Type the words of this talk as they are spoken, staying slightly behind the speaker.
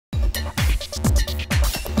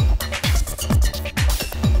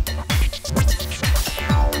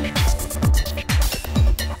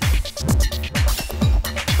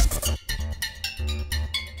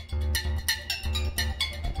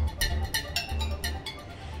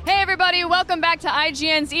everybody. Welcome back to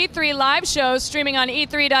IGN's E3 live show, streaming on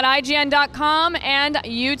e3.ign.com and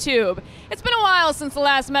YouTube. It's been a while since the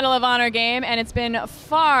last Medal of Honor game, and it's been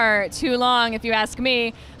far too long, if you ask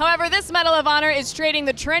me. However, this Medal of Honor is trading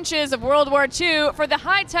the trenches of World War II for the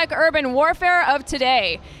high-tech urban warfare of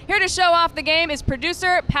today. Here to show off the game is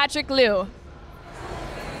producer Patrick Liu.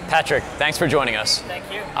 Patrick, thanks for joining us.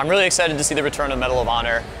 Thank you. I'm really excited to see the return of Medal of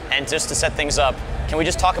Honor, and just to set things up, can we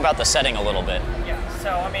just talk about the setting a little bit? Yeah, so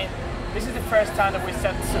I mean, this is the first time that we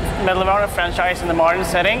set Medal of Honor franchise in the modern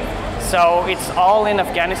setting. So it's all in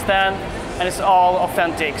Afghanistan, and it's all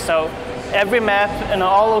authentic. So every map and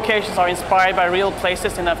all locations are inspired by real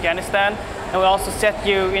places in Afghanistan, and we also set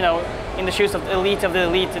you, in the shoes of the elite,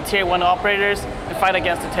 the tier 1 operators, and fight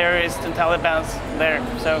against the terrorists and Taliban's there.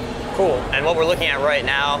 So cool. And what we're looking at right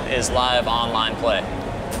now is live online play.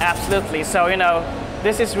 Absolutely. So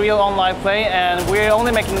this is real online play, and we're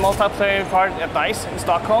only making the multiplayer part at DICE in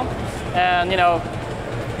Stockholm. And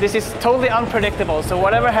this is totally unpredictable. So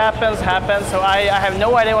whatever happens, happens. So I have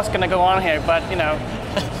no idea what's going to go on here, but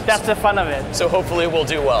that's the fun of it. So hopefully we'll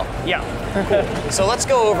do well. Yeah. Cool. So let's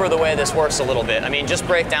go over the way this works a little bit. I mean, just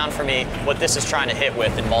break down for me what this is trying to hit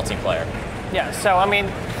with in multiplayer. Yeah. So I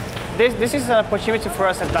mean, this is an opportunity for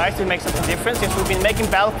us at DICE to make something different. Since we've been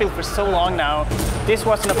making Battlefield for so long now, this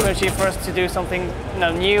was an opportunity for us to do something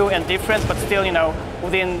new and different, but still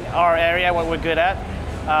within our area, what we're good at.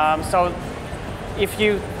 So if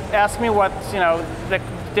you ask me what the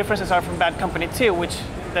differences are from Bad Company 2, which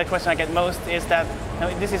the question I get most is that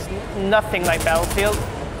this is nothing like Battlefield.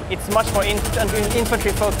 It's much more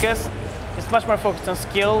infantry focused. It's much more focused on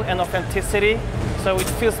skill and authenticity. So it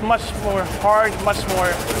feels much more hard, much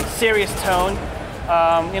more serious tone.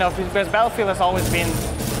 Because Battlefield has always been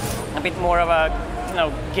a bit more of a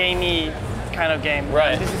gamey kind of game.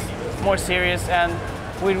 Right. This is more serious, and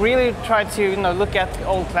we really try to look at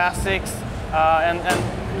old classics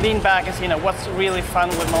and lean back and see what's really fun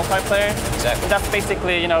with multiplayer. Exactly. And that's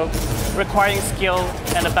basically requiring skill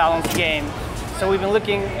and a balanced game. So we've been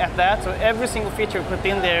looking at that. So every single feature put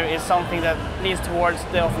in there is something that leads towards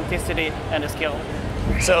the authenticity and the skill.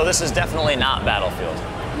 So this is definitely not Battlefield.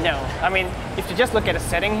 No, I mean, if you just look at a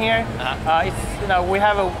setting here, it's we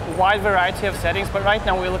have a wide variety of settings, but right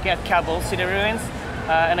now we're looking at Kabul city ruins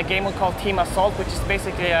and a game mode called Team Assault, which is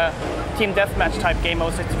basically a team deathmatch type game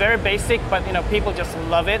mode. So it's very basic, but people just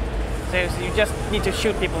love it. So you just need to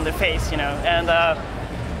shoot people in the face, and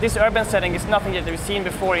this urban setting is nothing that we've seen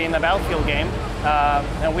before in a Battlefield game,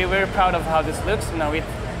 and we're very proud of how this looks.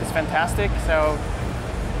 It's fantastic. So.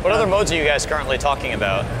 What other modes are you guys currently talking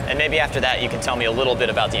about? And maybe after that you can tell me a little bit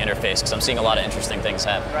about the interface, because I'm seeing a lot of interesting things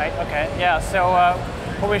happen. Right, okay. Yeah, so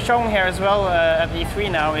what we're showing here as well at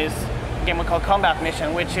E3 now is a game mode called Combat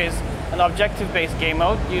Mission, which is an objective-based game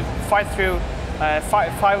mode. You fight through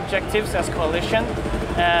five objectives as coalition,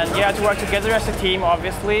 and you have to work together as a team,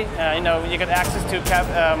 obviously. You get access to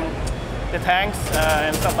the tanks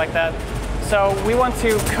and stuff like that. So we want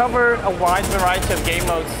to cover a wide variety of game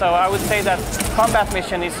modes. So I would say that Combat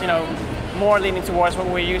Mission is more leaning towards what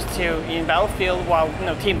we're used to in Battlefield, while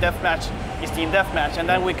Team Deathmatch is Team Deathmatch, and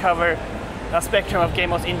then we cover a spectrum of game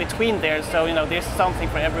modes in between there. So there's something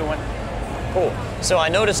for everyone. Cool. So I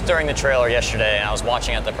noticed during the trailer yesterday, and I was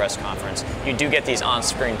watching at the press conference, you do get these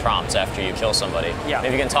on-screen prompts after you kill somebody. Yeah.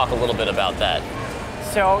 Maybe you can talk a little bit about that.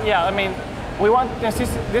 So yeah, I mean, we want,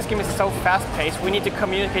 this game is so fast-paced, we need to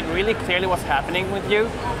communicate really clearly what's happening with you,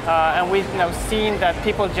 and we've seen that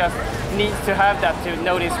people just need to have that to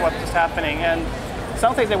notice what is happening. And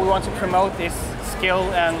something that we want to promote is skill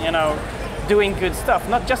and doing good stuff,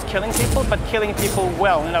 not just killing people, but killing people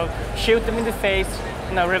well. Shoot them in the face,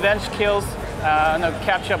 revenge kills,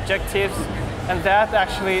 capture objectives, and that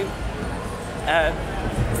actually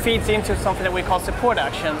feeds into something that we call support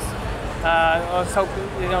actions. So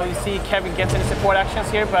you see Kevin gets any support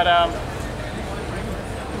actions here, but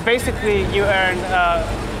basically you earn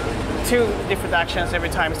 2 different actions every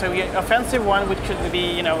time. So you get offensive one, which could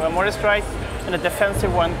be a mortar strike, and a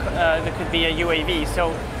defensive one that could be a UAV.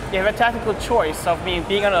 So you have a tactical choice of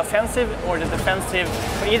being on the offensive or the defensive.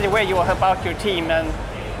 But either way, you will help out your team, and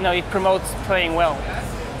it promotes playing well.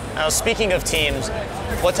 Now, speaking of teams,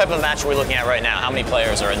 what type of match are we looking at right now? How many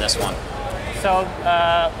players are in this one? So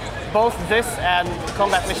both this and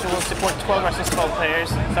Combat Mission will support 12 versus 12 players,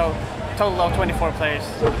 so a total of 24 players.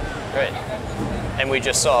 Great. And we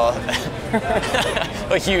just saw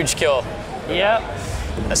a huge kill. Yeah.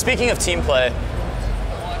 Speaking of team play,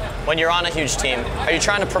 when you're on a huge team, are you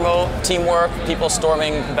trying to promote teamwork, people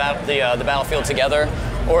storming the battlefield together?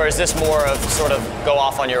 Or is this more of sort of go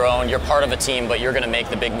off on your own, you're part of a team, but you're going to make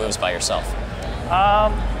the big moves by yourself?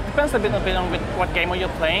 depends a bit on what game you're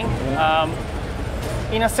playing.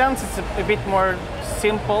 In a sense, it's a bit more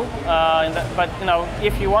simple, but you know,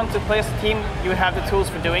 if you want to play as a team, you have the tools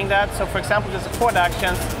for doing that. So, for example, the support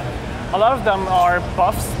actions, a lot of them are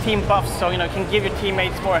buffs, team buffs. So you know, you can give your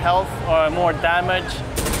teammates more health or more damage,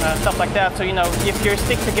 stuff like that. So you know, if you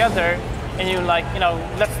stick together and you like, you know,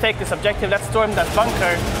 let's take this objective, let's storm that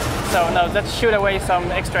bunker. So no, let's shoot away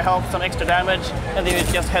some extra health, some extra damage, and then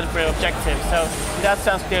you just head for your objective. So in that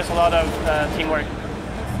sense, there's a lot of teamwork.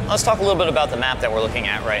 Let's talk a little bit about the map that we're looking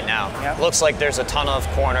at right now. Yeah. Looks like there's a ton of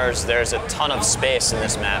corners, there's a ton of space in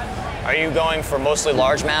this map. Are you going for mostly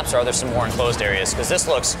large maps, or are there some more enclosed areas? Because this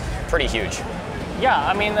looks pretty huge. Yeah,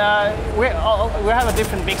 I mean, we have a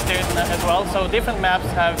different mixtures as well, so different maps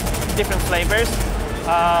have different flavors.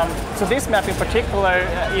 So this map in particular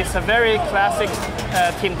is a very classic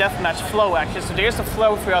team deathmatch flow, actually. So there's a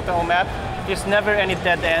flow throughout the whole map. There's never any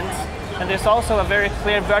dead ends. And there's also a very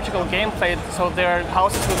clear vertical gameplay, so there are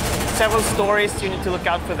houses with several stories, you need to look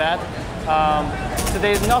out for that. So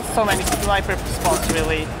there's not so many sniper spots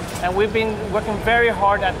really. And we've been working very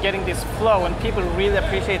hard at getting this flow, and people really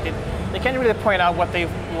appreciate it. They can't really point out what they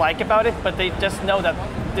like about it, but they just know that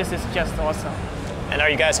this is just awesome. And are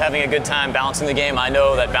you guys having a good time balancing the game? I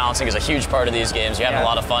know that balancing is a huge part of these games. You having a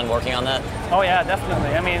lot of fun working on that? Oh yeah,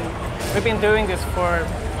 definitely. I mean, we've been doing this for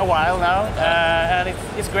a while now, and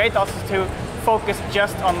it's great also to focus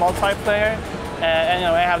just on multiplayer. And you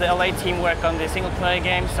know, I have the LA team work on the single player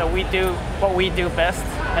game, so we do what we do best,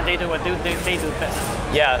 and they do what they do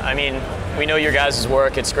best. Yeah, I mean, we know your guys'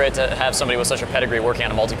 work. It's great to have somebody with such a pedigree working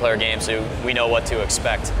on a multiplayer game, so we know what to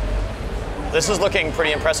expect. This is looking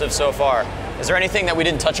pretty impressive so far. Is there anything that we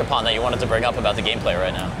didn't touch upon that you wanted to bring up about the gameplay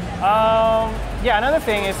right now? Yeah, another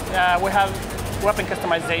thing is we have weapon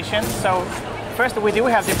customization. So first, we do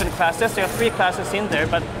have different classes. There are 3 classes in there,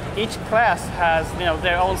 but each class has, you know,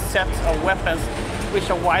 their own set of weapons, which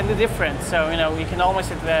are widely different. So you know, you can almost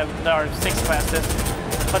say that there are 6 classes.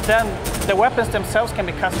 But then the weapons themselves can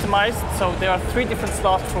be customized. So there are 3 different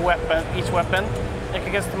slots for each weapon. You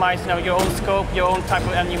can customize, you know, your own scope, your own type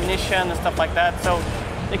of ammunition and stuff like that. So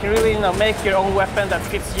you can really, you know, make your own weapon that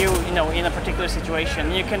fits you, you know, in a particular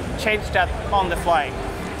situation. You can change that on the fly.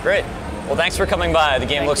 Great. Well, thanks for coming by. The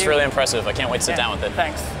game Thank looks you. really impressive. I can't wait to sit down with it.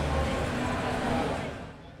 Thanks.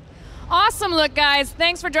 Awesome look, guys.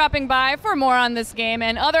 Thanks for dropping by. For more on this game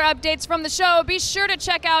and other updates from the show, be sure to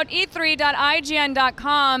check out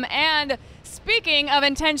e3.ign.com. And speaking of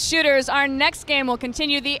intense shooters, our next game will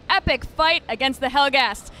continue the epic fight against the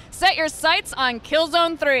Helghast. Set your sights on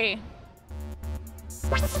Killzone 3.